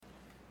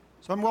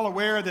So I'm well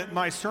aware that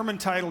my sermon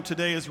title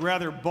today is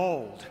rather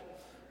bold.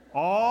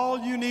 All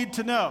you need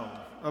to know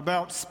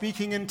about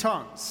speaking in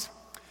tongues.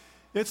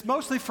 It's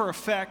mostly for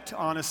effect,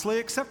 honestly,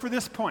 except for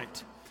this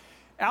point.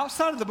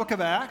 Outside of the book of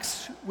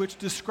Acts, which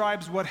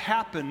describes what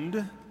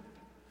happened,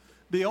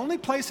 the only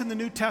place in the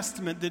New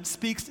Testament that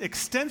speaks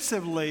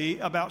extensively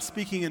about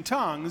speaking in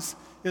tongues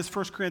is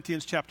 1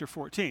 Corinthians chapter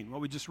 14,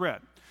 what we just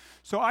read.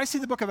 So I see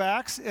the book of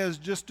Acts as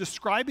just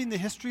describing the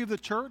history of the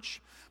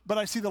church, but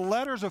I see the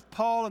letters of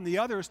Paul and the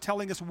others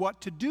telling us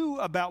what to do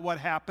about what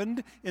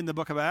happened in the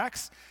book of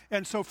Acts.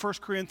 And so 1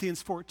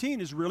 Corinthians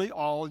 14 is really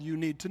all you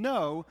need to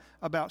know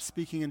about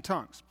speaking in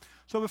tongues.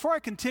 So before I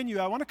continue,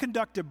 I want to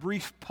conduct a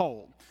brief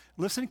poll.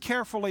 Listen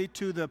carefully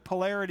to the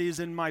polarities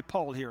in my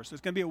poll here. So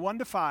it's going to be a 1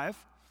 to 5.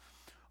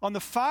 On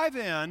the 5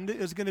 end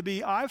is going to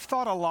be, I've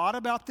thought a lot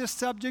about this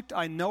subject.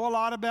 I know a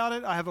lot about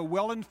it. I have a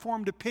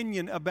well-informed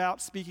opinion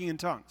about speaking in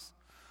tongues.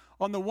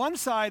 On the one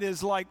side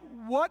is like,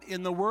 what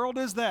in the world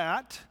is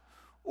that?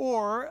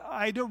 Or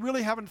I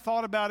really haven't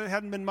thought about it.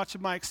 Hadn't been much of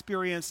my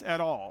experience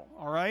at all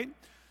right?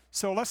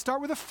 So let's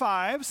start with the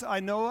 5s. I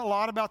know a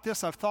lot about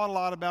this. I've thought a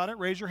lot about it.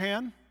 Raise your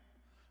hand.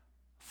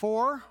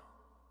 4,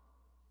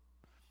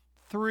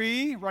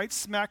 3, right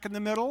smack in the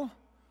middle.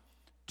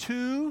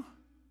 2,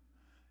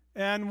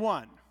 and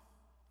 1.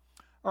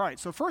 All right,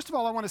 so first of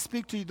all, I want to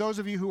speak to those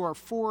of you who are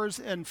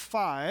 4s and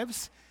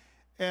 5s.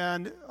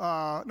 And,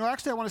 I want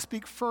to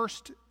speak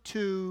first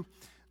to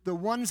the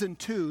 1s and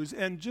 2s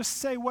and just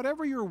say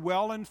whatever your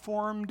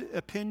well-informed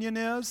opinion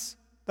is.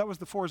 That was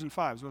the 4s and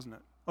 5s, wasn't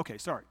it? Okay,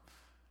 sorry.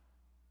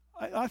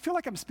 I feel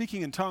like I'm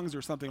speaking in tongues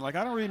or something. Like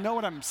I don't really know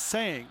what I'm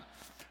saying.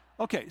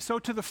 Okay, so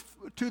to the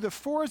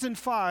 4s and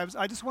 5s,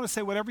 I just want to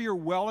say whatever your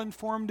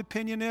well-informed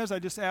opinion is. I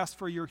just ask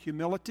for your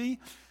humility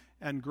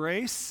and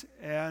grace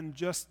and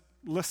just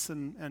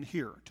listen and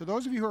hear. To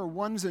those of you who are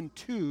 1s and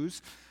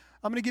 2s,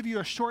 I'm going to give you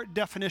a short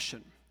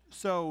definition.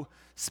 So,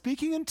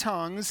 speaking in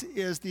tongues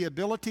is the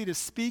ability to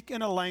speak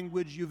in a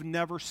language you've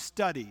never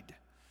studied.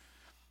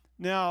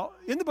 Now,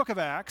 in the book of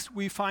Acts,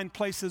 we find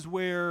places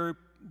where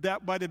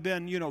that might have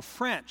been,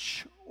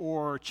 French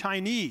or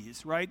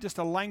Chinese, right? Just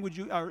a language,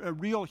 a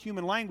real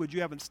human language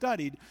you haven't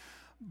studied.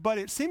 But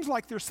it seems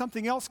like there's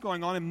something else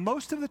going on, and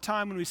most of the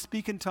time when we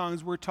speak in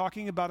tongues, we're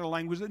talking about a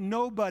language that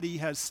nobody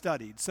has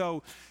studied.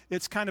 So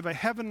it's kind of a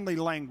heavenly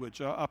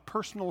language, a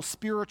personal,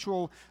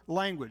 spiritual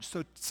language.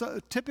 So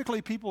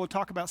typically people will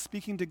talk about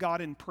speaking to God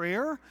in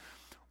prayer,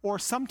 or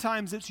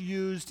sometimes it's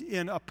used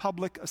in a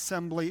public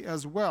assembly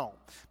as well.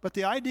 But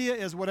the idea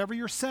is whatever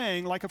you're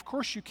saying, like of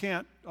course you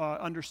can't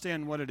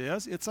understand what it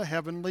is, it's a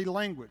heavenly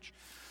language.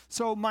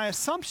 So my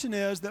assumption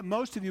is that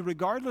most of you,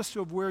 regardless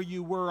of where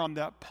you were on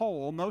that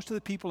poll, most of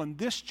the people in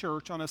this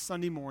church on a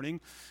Sunday morning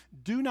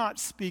do not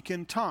speak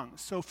in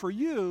tongues. So for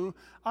you,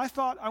 I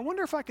thought, I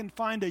wonder if I can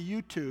find a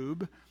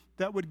YouTube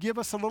that would give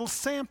us a little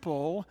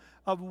sample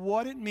of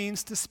what it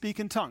means to speak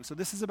in tongues. So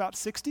this is about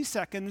 60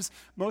 seconds.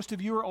 Most of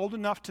you are old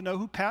enough to know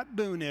who Pat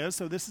Boone is.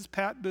 So this is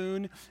Pat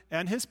Boone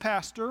and his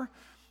pastor.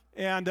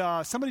 And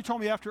somebody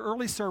told me after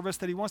early service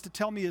that he wants to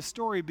tell me his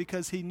story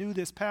because he knew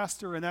this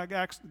pastor and that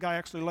guy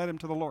actually led him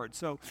to the Lord.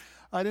 So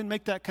I didn't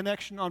make that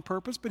connection on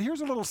purpose, but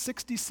here's a little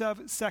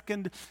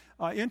 67-second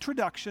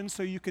introduction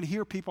so you can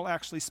hear people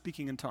actually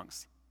speaking in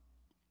tongues.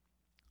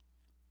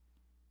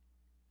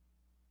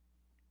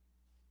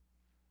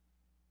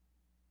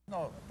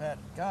 No, Pat,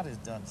 God has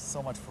done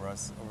so much for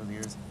us over the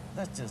years.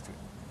 Let's just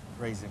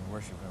praise Him,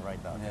 worship Him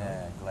right now.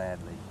 Yeah,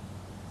 gladly.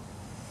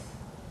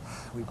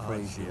 We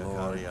praise you,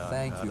 Lord.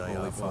 Thank you,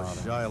 Holy Father.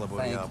 Thank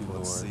you,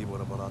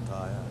 Lord.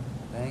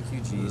 Thank you,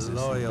 Jesus.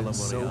 You've been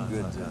so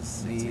good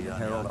to me,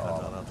 Harold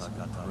Olives.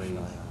 Praise.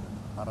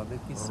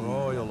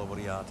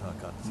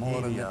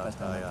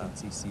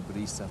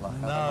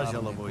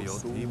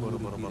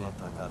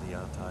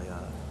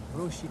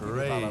 Praise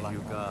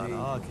you, God.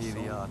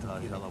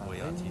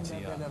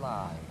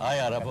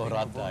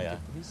 Ayaraborataya,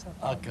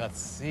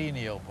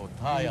 Akatsinio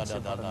Potaya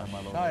Dada,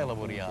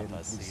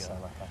 Shailaburiata Sia,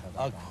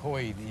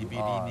 Akoi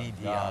Tibini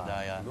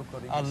Diadaya,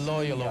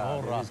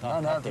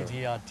 Aloyalorata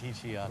Titia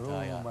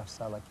Tichiataya.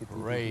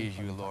 Praise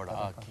you, Lord,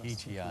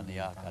 Akichia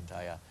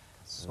Niakataya.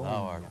 Thou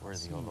art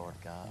worthy, O Lord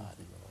God.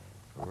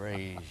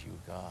 Praise you,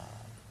 God.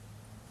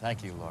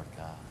 Thank you, Lord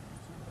God.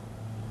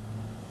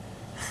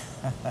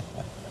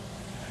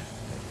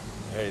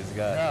 Praise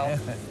God.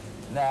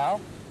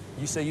 Now,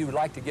 you say you would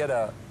like to get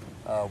a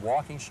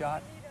walking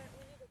shot?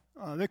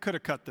 They could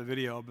have cut the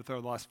video, but they're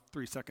the last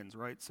 3 seconds,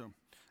 right? So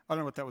I don't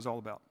know what that was all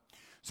about.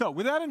 So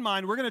with that in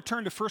mind, we're going to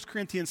turn to 1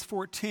 Corinthians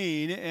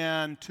 14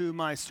 and to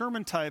my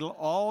sermon title,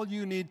 All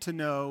You Need to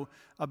Know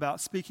About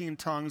Speaking in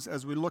Tongues,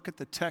 as we look at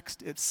the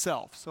text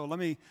itself. So let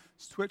me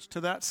switch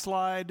to that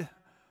slide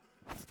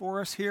for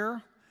us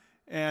here.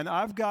 And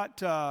I've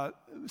got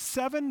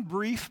 7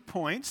 brief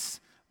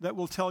points that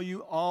will tell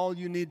you all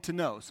you need to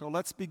know. So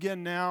let's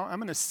begin now. I'm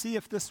going to see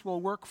if this will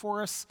work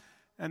for us,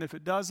 and if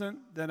it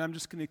doesn't, then I'm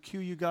just going to cue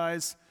you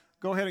guys.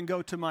 Go ahead and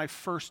go to my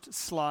first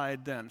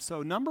slide then.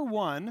 So number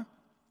 1, are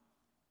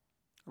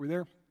we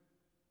there?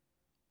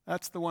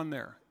 That's the one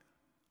there.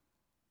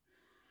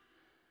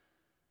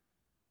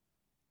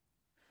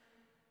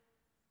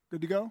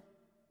 Good to go?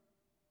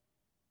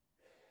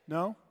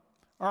 No?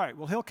 All right,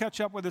 well, he'll catch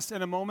up with us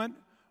in a moment,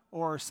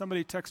 or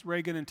somebody text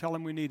Reagan and tell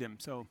him we need him.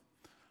 So,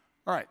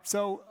 all right,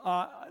 so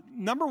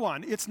number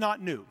one, it's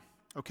not new,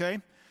 okay?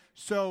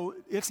 So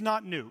it's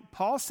not new.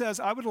 Paul says,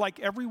 I would like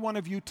every one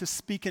of you to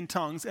speak in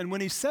tongues. And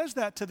when he says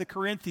that to the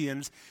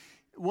Corinthians,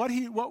 what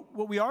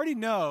we already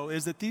know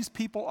is that these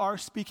people are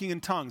speaking in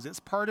tongues.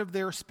 It's part of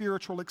their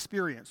spiritual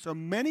experience. So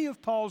many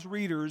of Paul's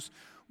readers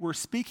were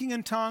speaking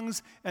in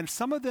tongues, and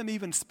some of them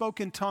even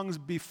spoke in tongues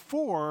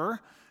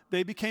before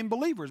they became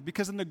believers.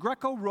 Because in the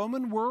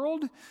Greco-Roman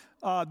world,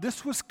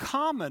 this was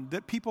common,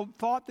 that people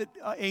thought that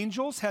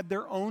angels had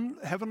their own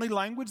heavenly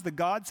language, the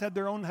gods had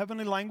their own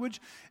heavenly language,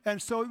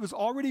 and so it was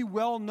already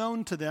well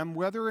known to them,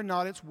 whether or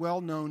not it's well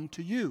known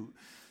to you.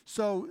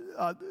 So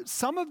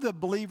some of the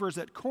believers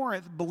at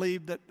Corinth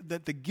believed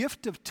that the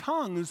gift of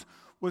tongues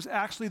was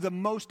actually the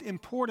most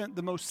important,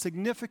 the most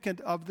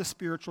significant of the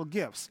spiritual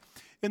gifts.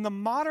 In the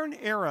modern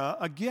era,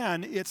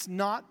 again, it's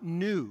not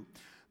new.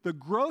 The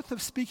growth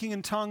of speaking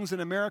in tongues in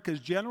America is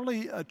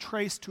generally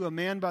traced to a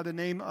man by the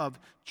name of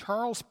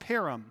Charles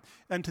Parham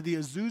and to the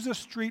Azusa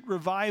Street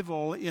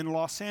revival in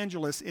Los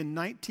Angeles in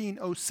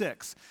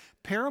 1906.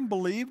 Parham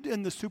believed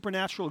in the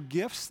supernatural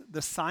gifts,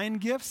 the sign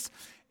gifts,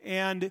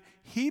 and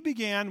he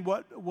began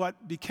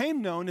what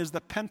became known as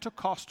the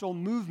Pentecostal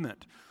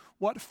movement.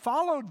 What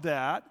followed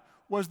that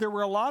was there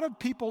were a lot of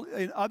people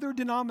in other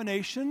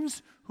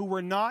denominations who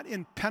were not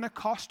in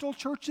Pentecostal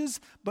churches,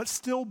 but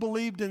still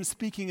believed in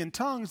speaking in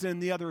tongues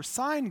and the other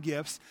sign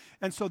gifts,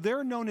 and so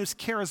they're known as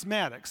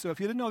charismatics. So if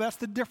you didn't know, that's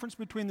the difference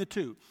between the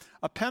two.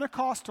 A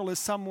Pentecostal is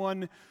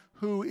someone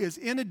who is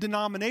in a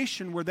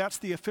denomination where that's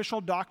the official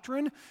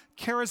doctrine.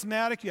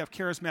 Charismatic, you have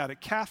charismatic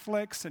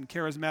Catholics and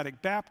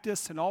charismatic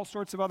Baptists and all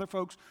sorts of other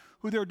folks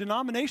who their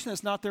denomination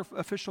is not their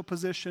official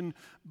position,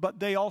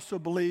 but they also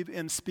believe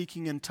in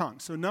speaking in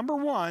tongues. So number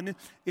one,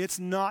 it's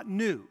not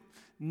new.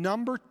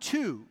 Number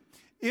two,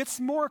 it's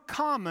more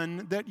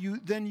common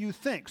than you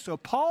think. So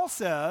Paul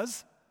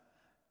says,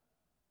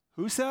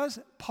 who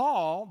says?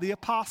 Paul, the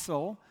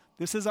apostle,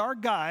 this is our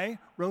guy,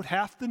 wrote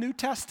half the New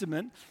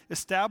Testament,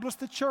 established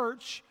the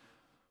church.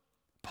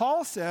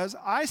 Paul says,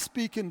 I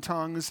speak in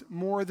tongues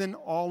more than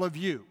all of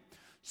you.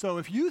 So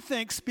if you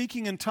think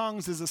speaking in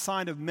tongues is a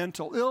sign of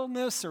mental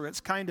illness or it's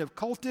kind of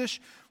cultish,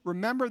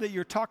 remember that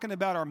you're talking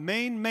about our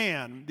main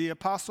man, the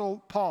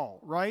Apostle Paul,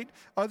 right?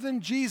 Other than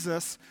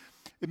Jesus,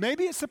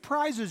 maybe it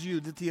surprises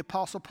you that the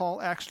Apostle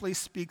Paul actually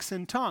speaks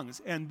in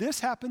tongues. And this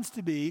happens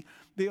to be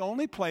the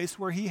only place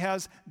where he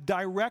has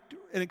direct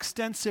and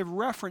extensive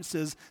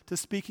references to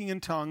speaking in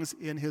tongues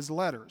in his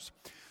letters.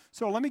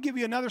 So let me give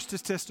you another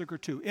statistic or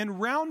two. In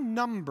round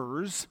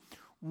numbers,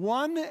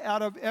 1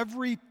 out of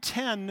every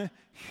 10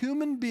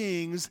 human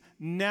beings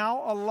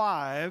now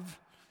alive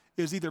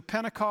is either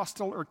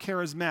Pentecostal or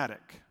charismatic.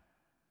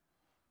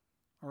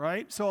 All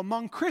right? So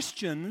among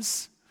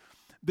Christians,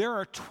 there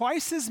are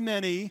twice as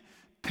many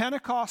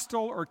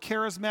Pentecostal or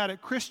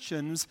charismatic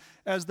Christians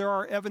as there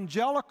are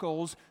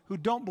evangelicals who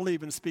don't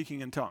believe in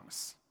speaking in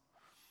tongues.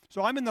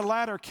 So I'm in the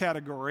latter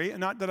category, and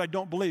not that I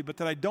don't believe, but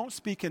that I don't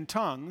speak in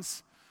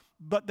tongues,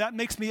 but that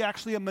makes me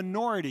actually a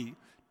minority.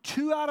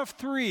 2 out of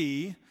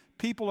 3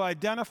 people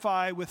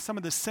identify with some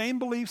of the same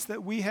beliefs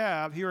that we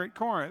have here at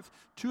Corinth.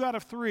 2 out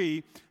of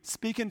 3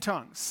 speak in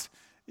tongues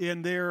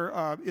in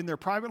their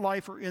private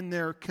life or in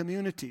their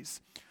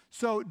communities.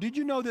 So did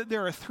you know that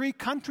there are 3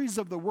 countries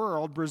of the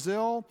world,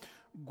 Brazil,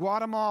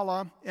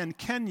 Guatemala, and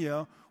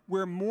Kenya,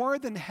 where more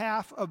than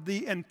half of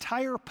the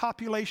entire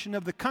population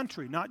of the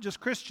country, not just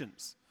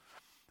Christians,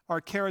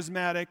 are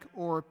charismatic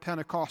or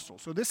Pentecostal.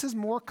 So this is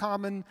more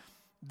common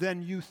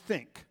than you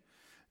think.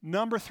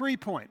 Number 3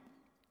 point.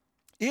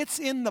 It's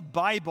in the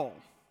Bible.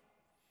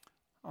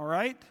 All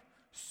right?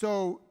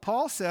 So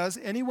Paul says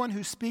anyone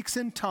who speaks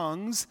in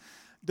tongues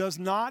does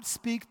not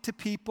speak to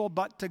people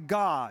but to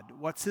God.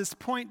 What's his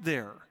point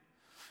there?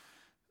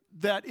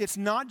 That it's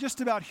not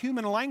just about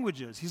human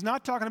languages. He's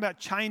not talking about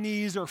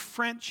Chinese or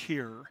French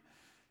here.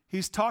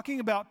 He's talking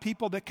about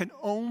people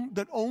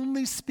that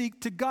only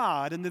speak to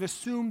God and that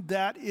assume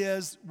that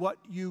is what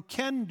you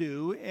can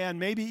do and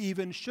maybe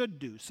even should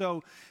do.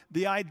 So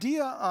the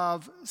idea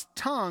of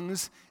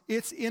tongues,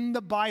 it's in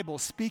the Bible,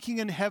 speaking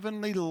in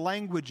heavenly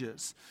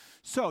languages.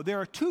 So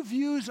there are 2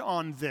 views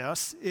on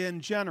this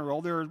in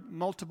general. There are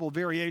multiple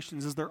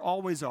variations, as there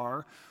always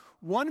are.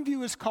 One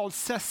view is called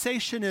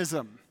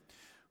cessationism,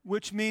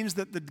 which means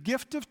that the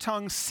gift of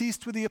tongues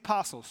ceased with the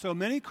apostles. So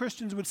many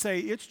Christians would say,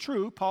 it's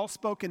true, Paul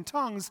spoke in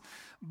tongues,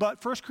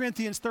 but 1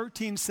 Corinthians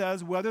 13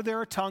 says, whether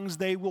there are tongues,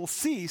 they will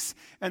cease.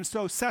 And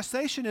so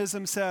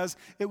cessationism says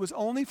it was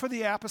only for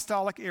the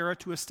apostolic era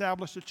to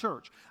establish a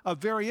church. A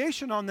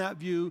variation on that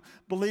view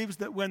believes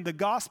that when the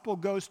gospel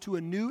goes to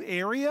a new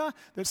area,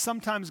 that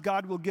sometimes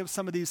God will give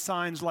some of these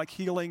signs like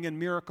healing and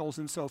miracles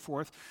and so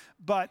forth.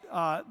 But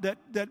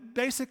that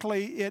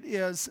basically it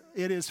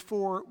is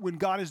for when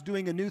God is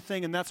doing a new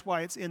thing, and that's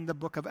why it's in the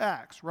book of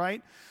Acts,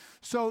 right?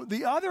 So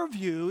the other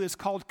view is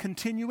called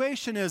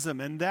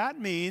continuationism, and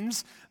that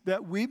means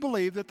that we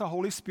believe that the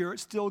Holy Spirit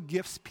still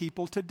gifts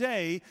people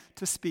today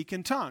to speak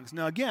in tongues.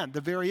 Now again,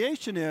 the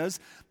variation is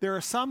there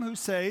are some who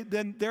say,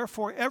 then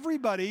therefore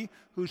everybody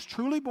who's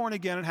truly born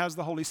again and has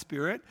the Holy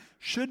Spirit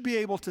should be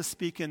able to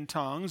speak in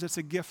tongues. It's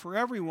a gift for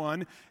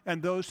everyone,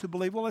 and those who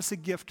believe, well, it's a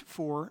gift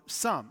for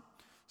some.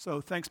 So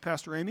thanks,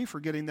 Pastor Amy, for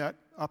getting that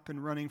up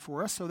and running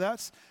for us. So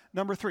that's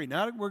number 3.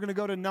 Now we're going to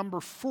go to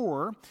number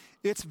 4.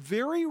 It's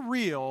very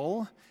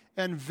real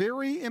and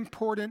very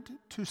important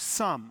to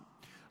some.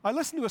 I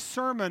listened to a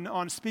sermon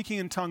on speaking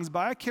in tongues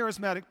by a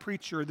charismatic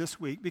preacher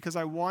this week because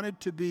I wanted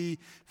to be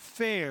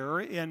fair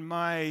in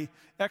my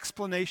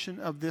explanation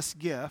of this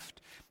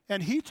gift.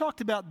 And he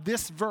talked about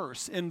this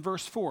verse in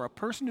verse 4. A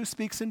person who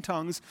speaks in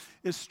tongues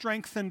is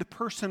strengthened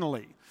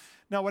personally.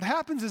 Now, what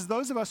happens is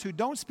those of us who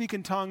don't speak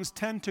in tongues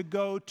tend to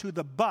go to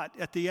the but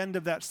at the end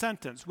of that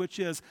sentence, which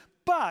is,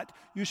 but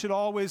you should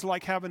always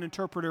have an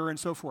interpreter and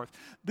so forth.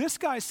 This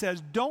guy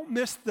says, don't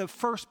miss the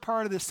first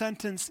part of the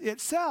sentence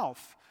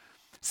itself.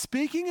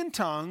 Speaking in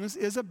tongues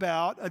is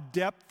about a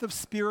depth of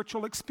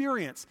spiritual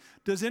experience.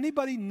 Does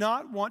anybody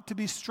not want to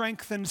be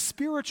strengthened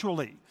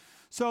spiritually?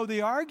 So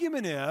the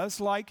argument is,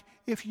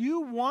 if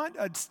you want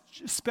a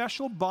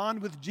special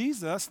bond with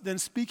Jesus, then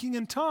speaking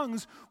in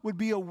tongues would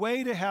be a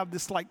way to have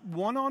this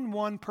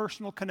one-on-one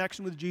personal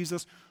connection with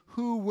Jesus.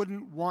 Who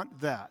wouldn't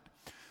want that?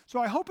 So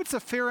I hope it's a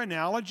fair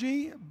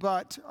analogy,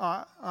 but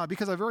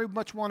because I very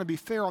much want to be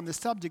fair on this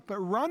subject, but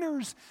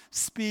runners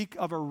speak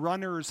of a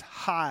runner's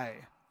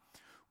high,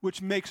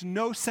 which makes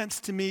no sense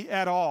to me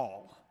at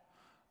all.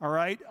 All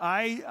right,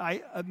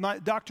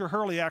 Dr.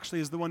 Hurley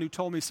actually is the one who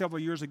told me several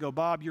years ago,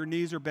 Bob, your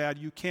knees are bad,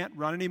 you can't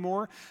run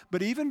anymore.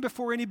 But even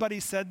before anybody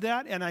said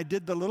that, and I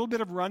did the little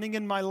bit of running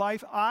in my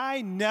life,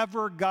 I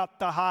never got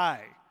the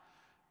high,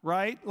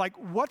 right?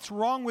 What's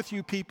wrong with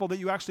you people that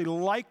you actually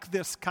like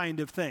this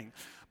kind of thing?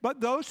 But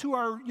those who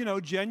are,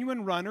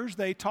 genuine runners,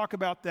 they talk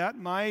about that.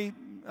 My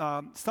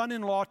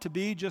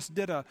son-in-law-to-be just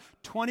did a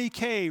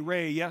 20K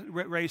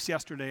race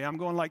yesterday. I'm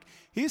going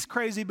he's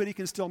crazy, but he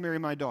can still marry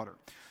my daughter.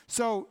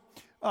 So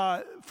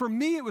for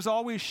me, it was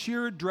always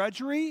sheer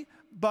drudgery,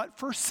 but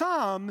for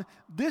some,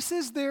 this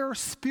is their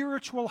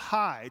spiritual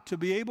high, to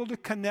be able to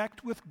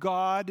connect with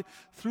God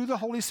through the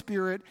Holy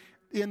Spirit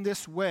in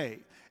this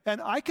way. And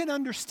I can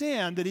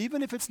understand that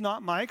even if it's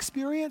not my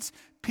experience,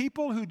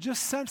 people who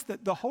just sense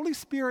that the Holy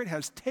Spirit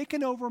has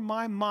taken over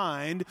my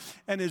mind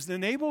and has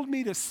enabled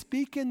me to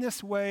speak in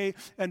this way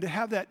and to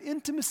have that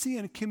intimacy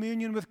and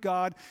communion with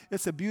God,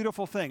 it's a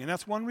beautiful thing. And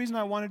that's one reason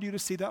I wanted you to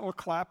see that little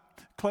clip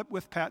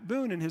with Pat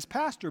Boone and his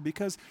pastor,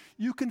 because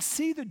you can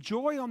see the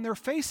joy on their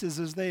faces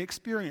as they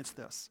experience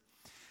this.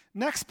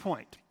 Next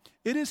point,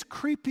 it is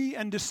creepy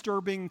and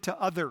disturbing to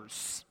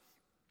others.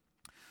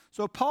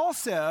 So Paul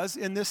says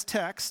in this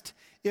text,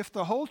 if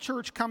the whole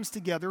church comes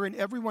together and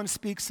everyone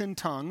speaks in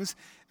tongues,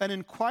 and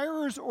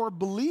inquirers or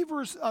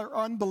believers or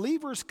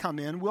unbelievers come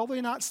in, will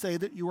they not say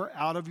that you are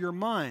out of your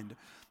mind?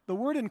 The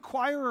word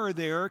inquirer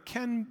there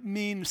can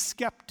mean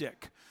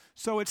skeptic.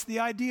 So it's the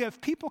idea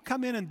if people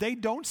come in and they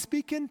don't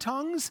speak in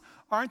tongues,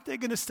 aren't they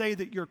going to say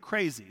that you're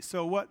crazy?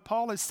 So what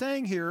Paul is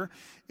saying here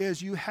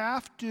is you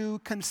have to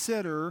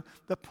consider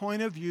the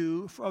point of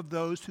view of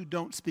those who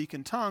don't speak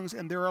in tongues.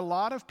 And there are a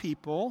lot of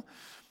people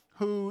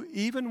who,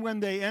 even when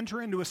they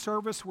enter into a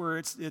service where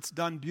it's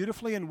done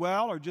beautifully and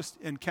well, or just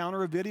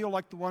encounter a video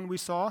like the one we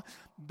saw,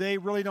 they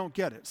really don't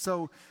get it.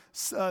 So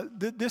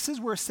this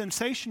is where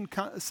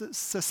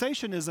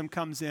cessationism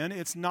comes in.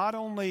 It's not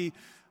only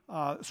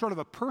sort of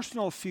a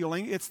personal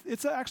feeling,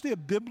 it's actually a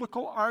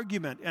biblical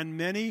argument, and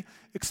many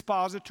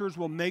expositors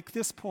will make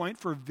this point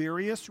for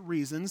various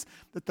reasons,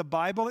 that the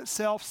Bible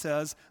itself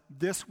says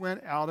this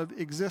went out of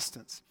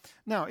existence.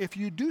 Now, if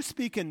you do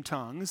speak in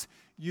tongues,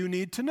 you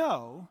need to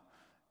know,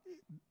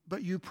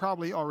 but you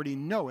probably already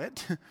know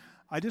it.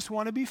 I just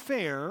want to be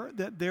fair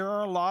that there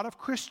are a lot of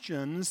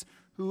Christians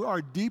who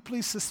are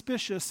deeply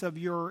suspicious of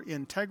your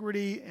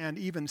integrity and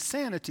even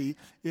sanity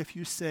if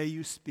you say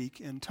you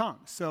speak in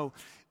tongues. So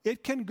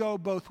it can go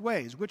both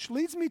ways, which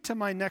leads me to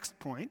my next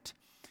point.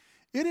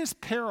 It is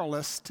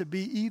perilous to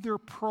be either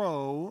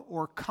pro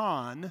or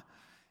con,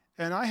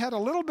 and I had a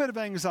little bit of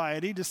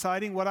anxiety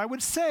deciding what I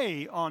would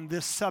say on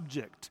this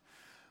subject.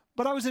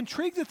 But I was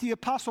intrigued that the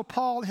Apostle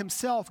Paul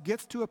himself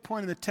gets to a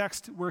point in the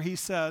text where he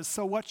says,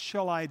 so what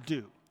shall I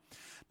do?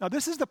 Now,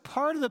 this is the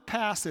part of the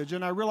passage,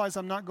 and I realize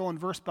I'm not going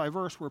verse by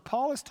verse, where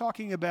Paul is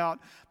talking about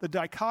the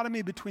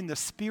dichotomy between the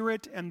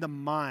spirit and the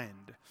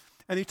mind.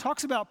 And he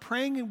talks about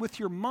praying with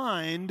your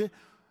mind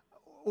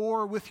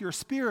or with your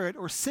spirit,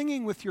 or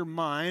singing with your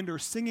mind or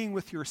singing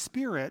with your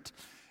spirit.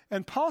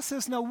 And Paul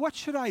says, now what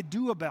should I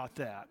do about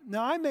that?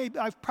 Now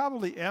I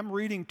probably am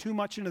reading too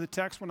much into the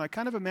text when I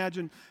kind of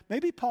imagine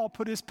maybe Paul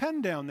put his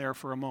pen down there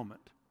for a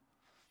moment,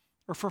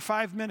 or for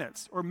 5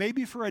 minutes, or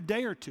maybe for a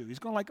day or two. He's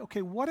going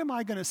okay, what am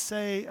I going to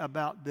say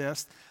about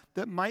this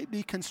that might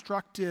be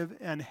constructive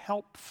and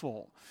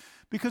helpful.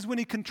 Because when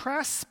he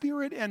contrasts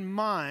spirit and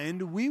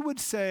mind, we would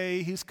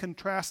say he's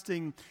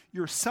contrasting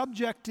your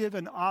subjective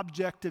and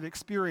objective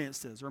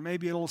experiences, or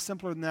maybe a little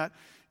simpler than that,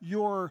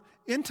 your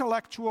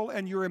intellectual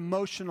and your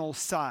emotional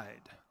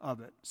side of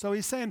it. So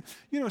he's saying,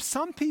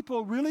 some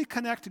people really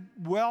connect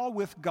well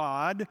with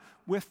God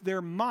with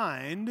their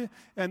mind,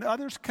 and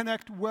others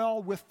connect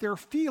well with their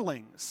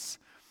feelings.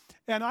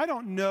 And I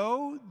don't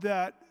know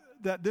that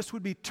this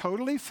would be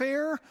totally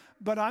fair,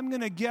 but I'm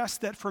going to guess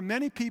that for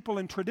many people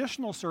in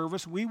traditional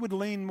service, we would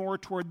lean more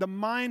toward the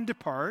mind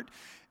part.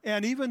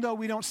 And even though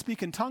we don't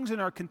speak in tongues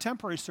in our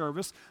contemporary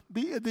service,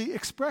 the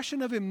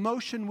expression of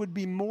emotion would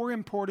be more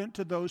important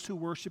to those who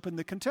worship in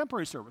the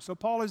contemporary service. So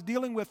Paul is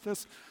dealing with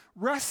this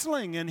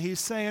wrestling, and he's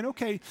saying,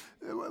 okay,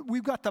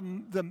 we've got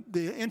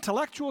the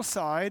intellectual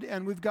side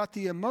and we've got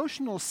the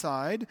emotional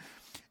side.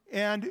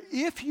 And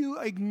if you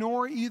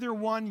ignore either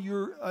one,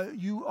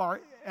 you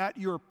are at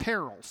your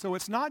peril. So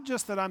it's not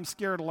just that I'm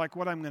scared of like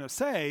what I'm going to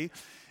say.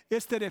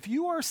 It's that if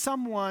you are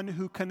someone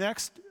who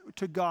connects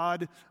to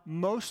God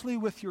mostly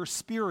with your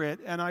spirit,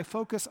 and I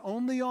focus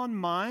only on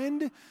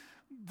mind,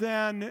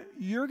 then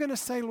you're going to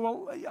say,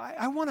 well,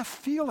 I want to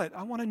feel it.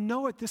 I want to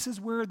know it. This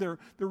is where the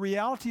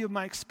reality of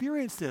my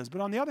experience is. But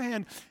on the other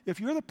hand, if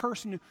you're the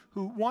person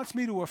who wants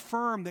me to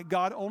affirm that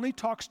God only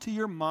talks to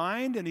your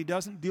mind and he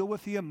doesn't deal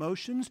with the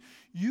emotions,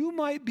 you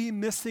might be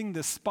missing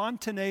the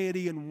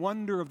spontaneity and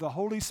wonder of the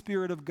Holy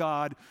Spirit of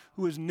God,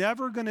 who is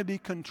never going to be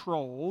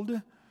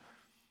controlled,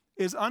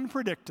 is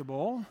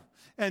unpredictable,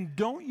 and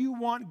don't you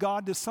want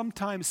God to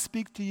sometimes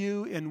speak to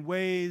you in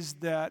ways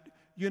that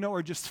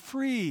are just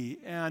free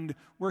and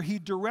where he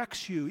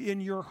directs you in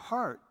your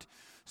heart.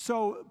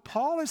 So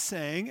Paul is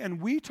saying,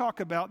 and we talk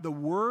about the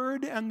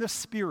Word and the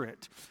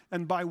Spirit.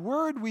 And by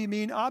Word, we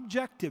mean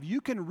objective. You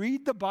can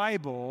read the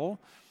Bible,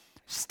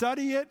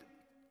 study it,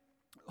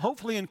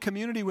 hopefully in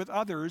community with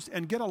others,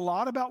 and get a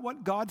lot about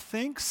what God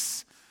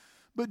thinks.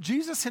 But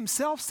Jesus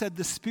himself said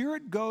the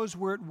Spirit goes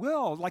where it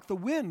will, like the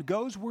wind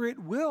goes where it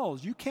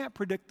wills. You can't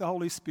predict the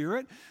Holy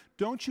Spirit.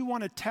 Don't you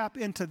want to tap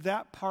into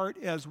that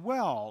part as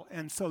well?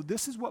 And so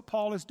this is what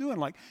Paul is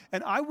doing.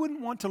 And I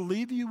wouldn't want to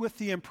leave you with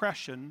the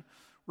impression,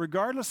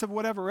 regardless of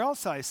whatever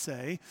else I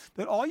say,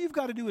 that all you've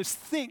got to do is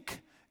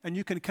think and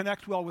you can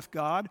connect well with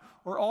God,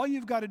 or all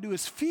you've got to do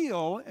is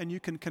feel and you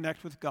can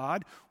connect with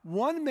God.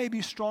 One may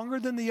be stronger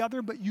than the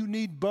other, but you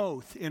need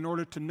both in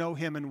order to know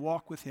him and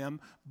walk with him,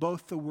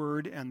 both the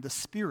Word and the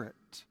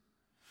Spirit.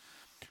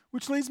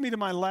 Which leads me to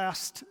my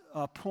last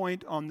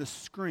point on the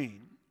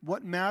screen.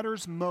 What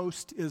matters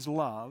most is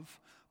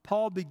love.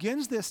 Paul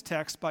begins this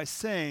text by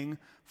saying,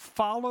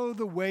 follow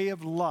the way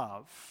of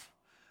love.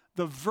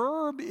 The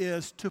verb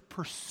is to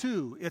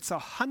pursue. It's a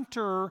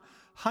hunter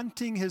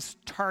hunting his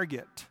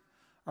target,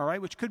 all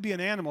right, which could be an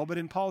animal, but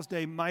in Paul's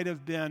day might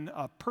have been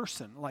a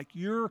person. Like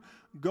you're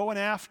going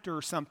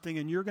after something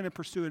and you're going to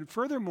pursue it. And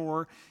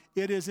furthermore,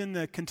 it is in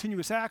the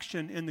continuous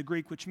action in the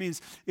Greek, which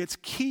means it's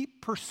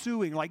keep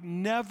pursuing, like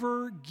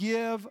never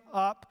give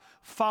up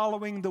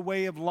following the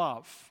way of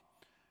love.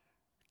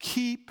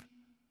 Keep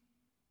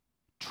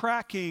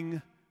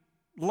tracking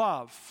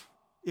love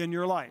in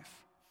your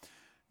life.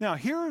 Now,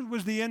 here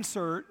was the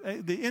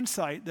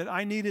insight that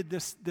I needed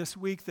this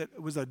week that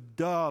was a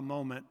duh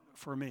moment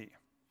for me.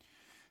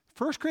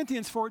 1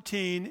 Corinthians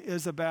 14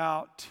 is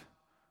about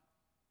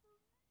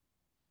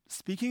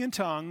speaking in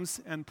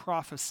tongues and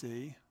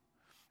prophecy,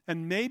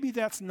 and maybe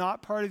that's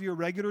not part of your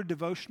regular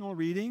devotional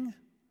reading,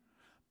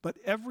 but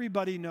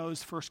everybody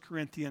knows 1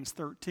 Corinthians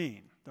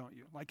 13, don't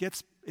you? Like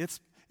it's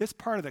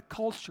part of the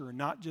culture,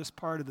 not just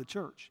part of the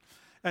church.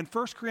 And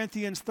 1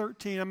 Corinthians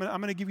 13, I'm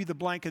going to give you the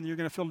blank and you're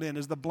going to fill it in,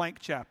 is the blank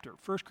chapter.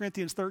 1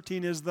 Corinthians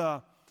 13 is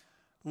the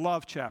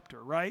love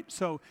chapter, right?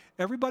 So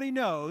everybody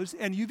knows,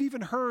 and you've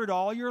even heard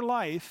all your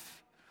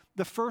life,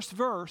 the first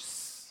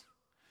verse,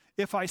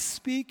 if I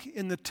speak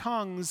in the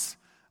tongues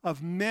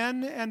of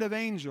men and of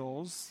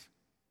angels,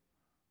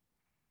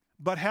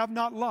 but have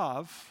not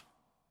love,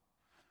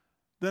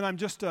 then I'm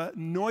just a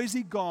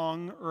noisy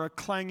gong or a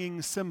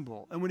clanging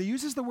cymbal. And when he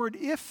uses the word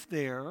if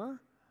there,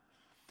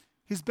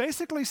 he's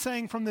basically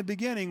saying from the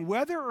beginning,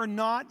 whether or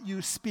not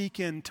you speak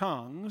in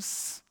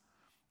tongues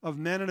of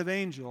men and of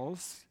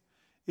angels,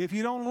 if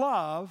you don't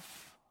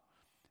love,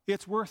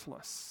 it's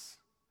worthless.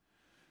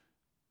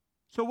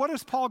 So what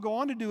does Paul go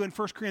on to do in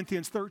 1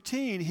 Corinthians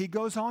 13? He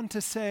goes on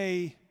to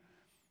say,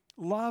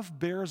 love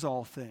bears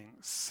all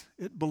things.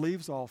 It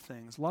believes all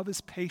things. Love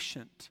is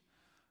patient.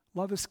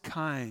 Love is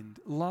kind.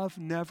 Love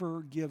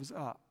never gives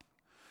up.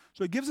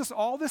 So he gives us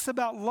all this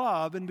about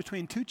love in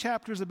between two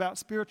chapters about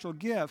spiritual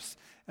gifts.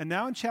 And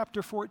now in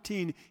chapter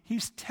 14,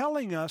 he's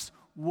telling us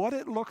what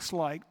it looks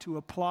like to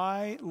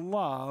apply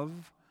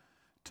love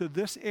to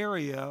this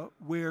area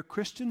where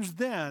Christians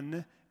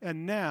then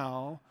and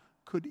now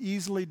could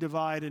easily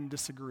divide and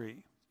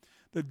disagree.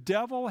 The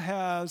devil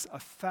has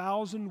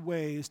 1,000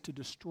 ways to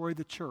destroy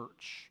the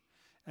church,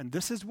 and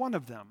this is one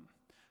of them.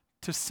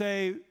 To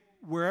say,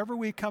 wherever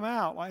we come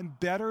out, I'm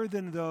better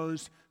than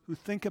those who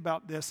think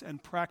about this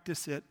and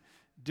practice it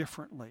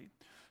differently.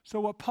 So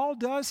what Paul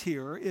does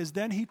here is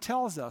then he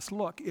tells us,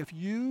 look, if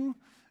you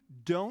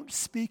don't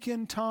speak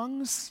in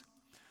tongues,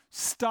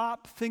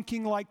 stop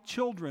thinking like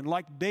children,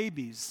 like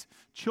babies.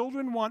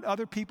 Children want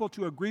other people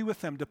to agree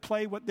with them, to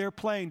play what they're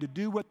playing, to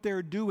do what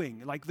they're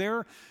doing. Like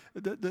the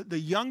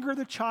younger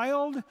the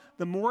child,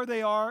 the more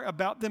they are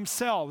about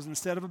themselves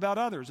instead of about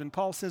others. And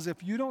Paul says,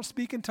 if you don't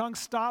speak in tongues,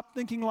 stop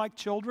thinking like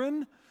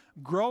children.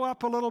 Grow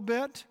up a little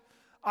bit.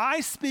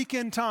 I speak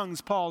in tongues,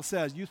 Paul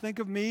says. You think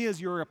of me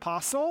as your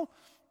apostle?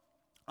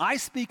 I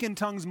speak in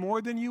tongues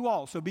more than you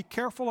all. So be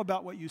careful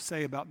about what you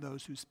say about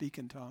those who speak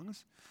in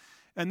tongues.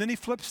 And then he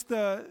flips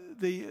the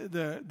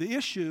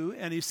issue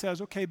and he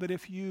says, okay, but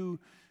if you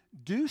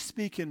do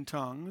speak in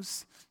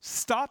tongues,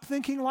 stop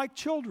thinking like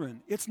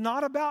children. It's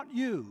not about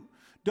you.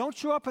 Don't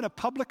show up in a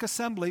public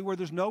assembly where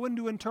there's no one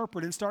to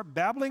interpret and start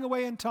babbling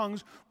away in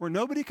tongues where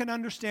nobody can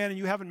understand and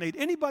you haven't made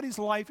anybody's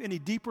life any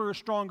deeper or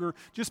stronger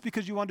just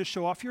because you wanted to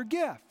show off your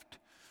gift.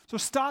 So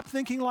stop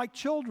thinking like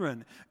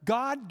children.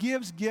 God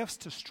gives gifts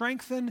to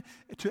strengthen,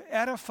 to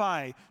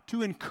edify,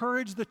 to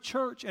encourage the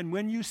church. And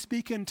when you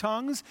speak in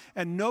tongues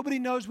and nobody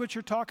knows what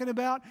you're talking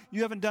about,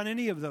 you haven't done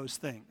any of those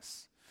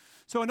things.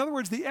 So in other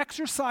words, the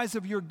exercise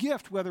of your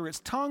gift, whether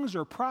it's tongues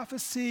or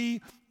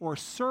prophecy or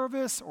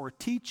service or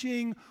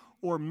teaching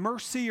or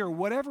mercy or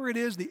whatever it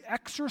is, the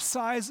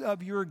exercise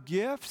of your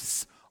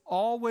gifts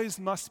always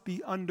must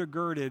be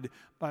undergirded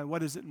by what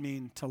does it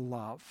mean to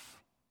love.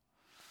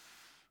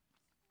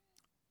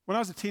 When I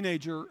was a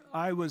teenager,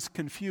 I was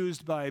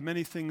confused by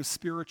many things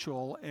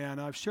spiritual, and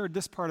I've shared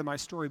this part of my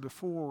story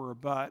before,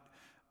 but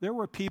there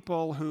were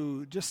people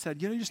who just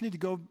said, you just need to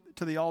go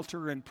to the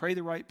altar and pray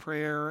the right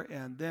prayer,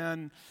 and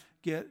then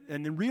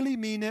really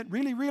mean it,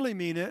 really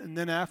mean it, and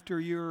then after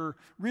you're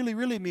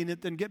really mean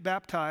it, then get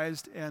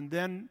baptized, and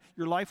then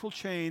your life will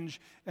change,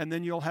 and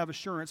then you'll have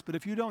assurance. But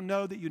if you don't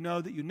know that you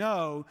know that you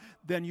know,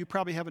 then you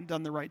probably haven't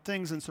done the right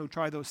things, and so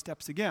try those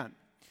steps again.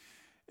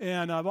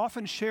 And I've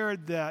often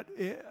shared that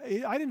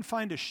I didn't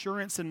find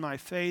assurance in my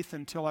faith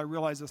until I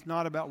realized it's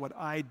not about what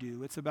I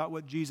do. It's about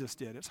what Jesus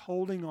did. It's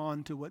holding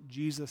on to what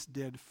Jesus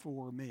did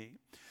for me.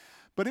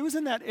 But it was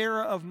in that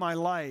era of my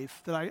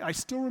life that I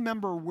still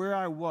remember where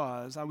I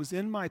was. I was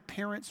in my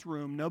parents'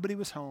 room. Nobody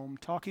was home,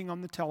 talking on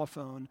the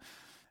telephone.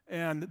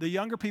 And the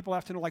younger people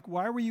have to know, like,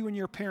 why were you in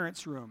your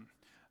parents' room?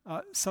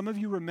 Some of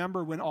you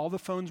remember when all the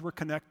phones were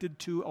connected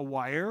to a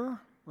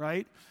wire,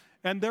 right?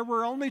 And there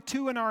were only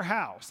two in our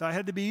house. I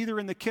had to be either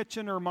in the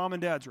kitchen or mom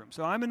and dad's room.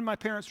 So I'm in my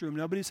parents' room.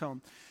 Nobody's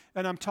home.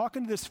 And I'm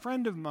talking to this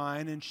friend of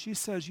mine, and she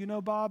says,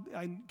 Bob,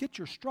 I get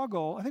your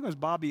struggle. I think it was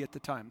Bobby at the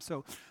time.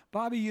 So,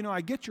 Bobby, I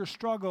get your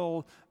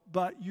struggle,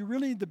 but you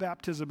really need the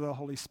baptism of the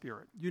Holy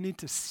Spirit. You need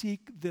to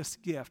seek this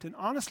gift. And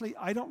honestly,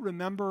 I don't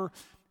remember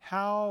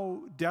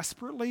how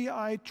desperately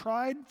I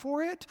tried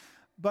for it,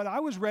 but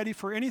I was ready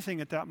for anything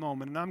at that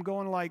moment. And I'm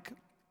going like,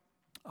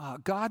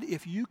 God,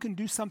 if you can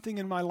do something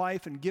in my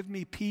life and give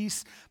me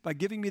peace by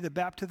giving me the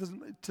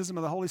baptism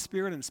of the Holy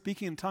Spirit and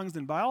speaking in tongues,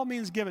 then by all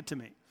means give it to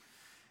me.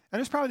 And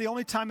it's probably the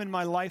only time in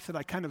my life that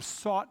I kind of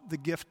sought the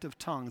gift of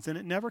tongues. And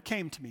it never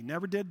came to me,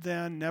 never did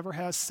then, never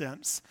has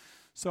since.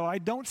 So I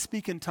don't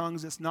speak in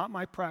tongues. It's not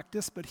my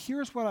practice. But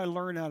here's what I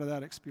learned out of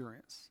that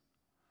experience.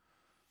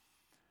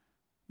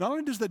 Not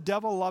only does the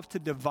devil love to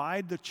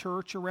divide the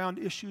church around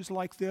issues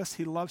like this,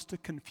 he loves to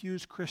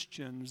confuse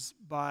Christians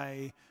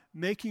by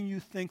making you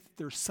think that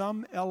there's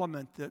some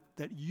element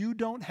that you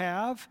don't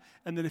have,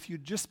 and that if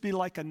you'd just be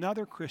like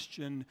another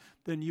Christian,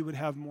 then you would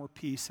have more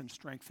peace and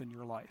strength in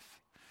your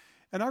life.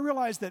 And I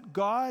realize that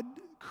God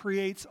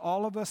creates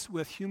all of us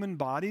with human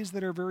bodies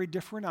that are very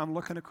different. I'm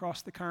looking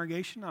across the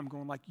congregation. I'm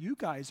going like, you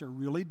guys are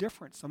really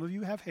different. Some of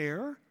you have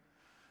hair,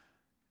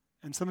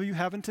 and some of you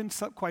haven't in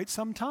quite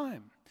some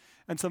time.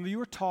 And some of you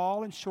are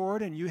tall and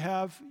short, and you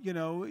have,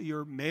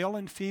 you're male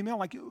and female,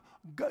 like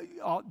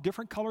all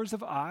different colors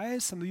of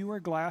eyes. Some of you wear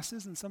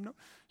glasses, and some don't.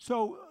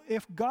 So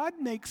if God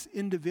makes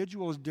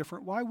individuals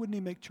different, why wouldn't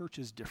he make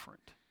churches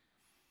different?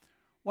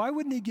 Why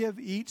wouldn't he give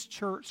each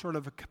church sort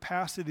of a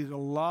capacity to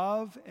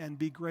love and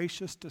be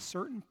gracious to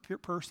certain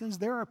persons?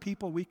 There are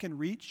people we can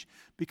reach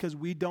because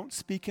we don't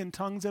speak in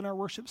tongues in our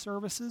worship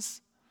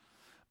services.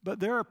 But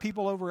there are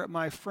people over at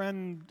my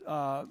friend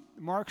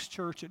Mark's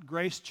church at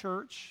Grace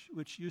Church,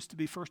 which used to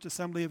be First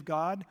Assembly of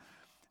God,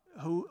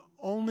 who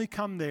only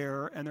come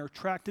there and are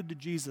attracted to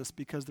Jesus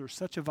because there's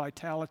such a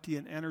vitality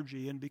and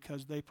energy and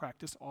because they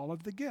practice all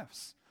of the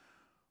gifts.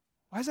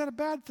 Why is that a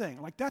bad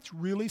thing? Like, that's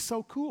really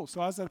so cool.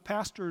 So I was at a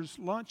pastor's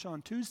lunch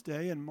on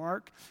Tuesday, and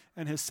Mark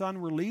and his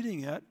son were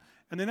leading it,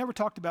 and they never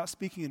talked about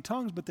speaking in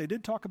tongues, but they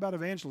did talk about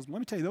evangelism. Let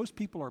me tell you, those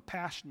people are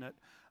passionate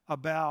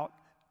about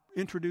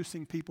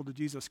introducing people to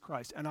Jesus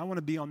Christ, and I want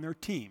to be on their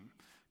team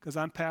because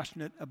I'm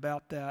passionate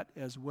about that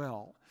as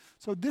well.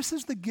 So this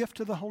is the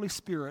gift of the Holy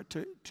Spirit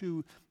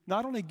to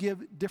not only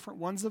give different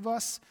ones of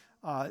us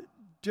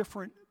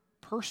different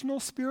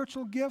personal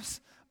spiritual gifts,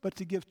 but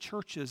to give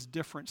churches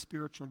different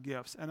spiritual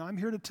gifts. And I'm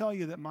here to tell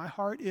you that my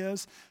heart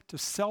is to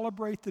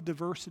celebrate the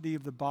diversity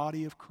of the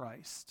body of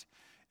Christ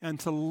and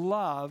to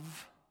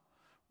love,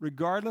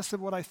 regardless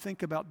of what I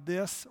think about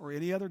this or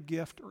any other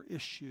gift or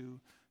issue,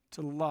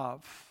 to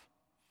love.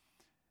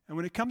 And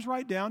when it comes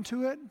right down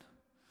to it,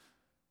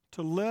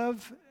 to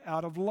live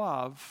out of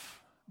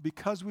love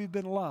because we've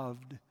been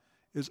loved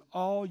is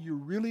all you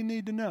really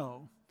need to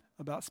know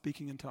about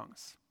speaking in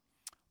tongues.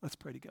 Let's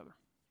pray together.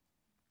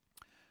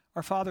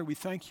 Our Father, we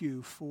thank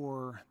you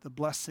for the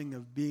blessing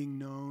of being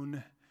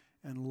known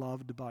and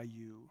loved by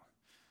you.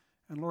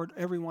 And Lord,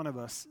 every one of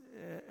us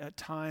at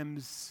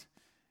times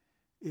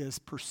is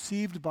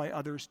perceived by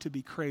others to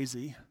be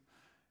crazy.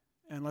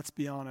 And let's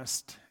be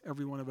honest,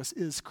 every one of us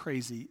is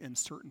crazy in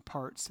certain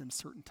parts, in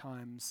certain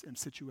times, and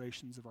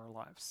situations of our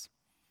lives.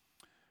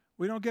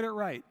 We don't get it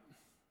right.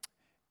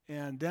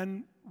 And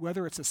then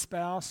whether it's a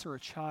spouse or a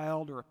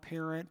child or a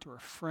parent or a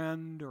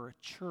friend or a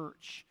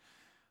church,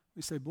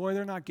 we say, boy,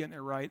 they're not getting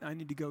it right. I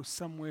need to go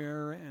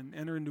somewhere and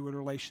enter into a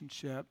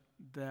relationship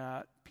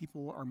that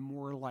people are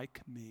more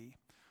like me.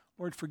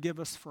 Lord, forgive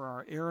us for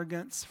our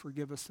arrogance.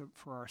 Forgive us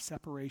for our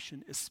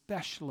separation,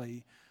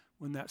 especially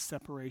when that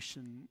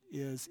separation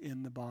is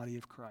in the body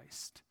of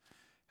Christ.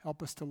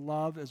 Help us to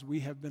love as we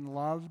have been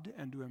loved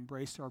and to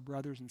embrace our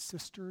brothers and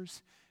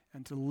sisters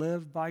and to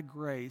live by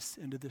grace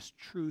into this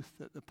truth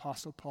that the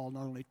Apostle Paul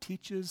not only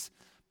teaches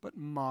but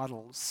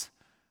models.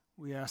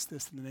 We ask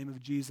this in the name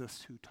of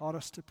Jesus, who taught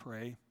us to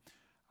pray,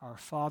 Our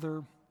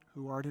Father,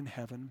 who art in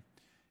heaven,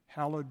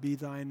 hallowed be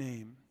thy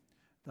name.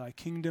 Thy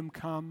kingdom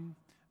come,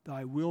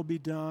 thy will be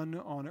done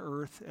on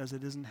earth as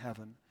it is in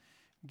heaven.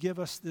 Give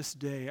us this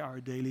day our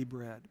daily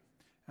bread,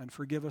 and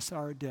forgive us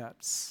our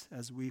debts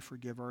as we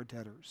forgive our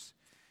debtors.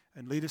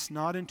 And lead us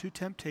not into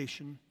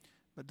temptation,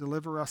 but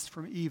deliver us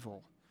from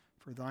evil.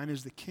 For thine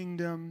is the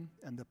kingdom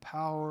and the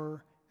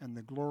power and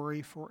the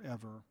glory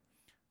forever.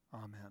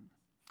 Amen.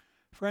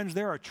 Friends,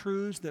 there are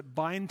truths that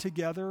bind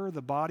together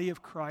the body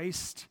of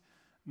Christ,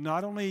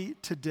 not only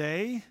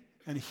today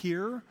and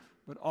here,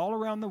 but all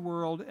around the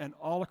world and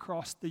all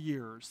across the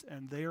years.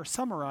 And they are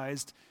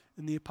summarized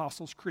in the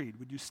Apostles' Creed.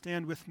 Would you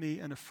stand with me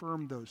and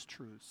affirm those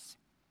truths?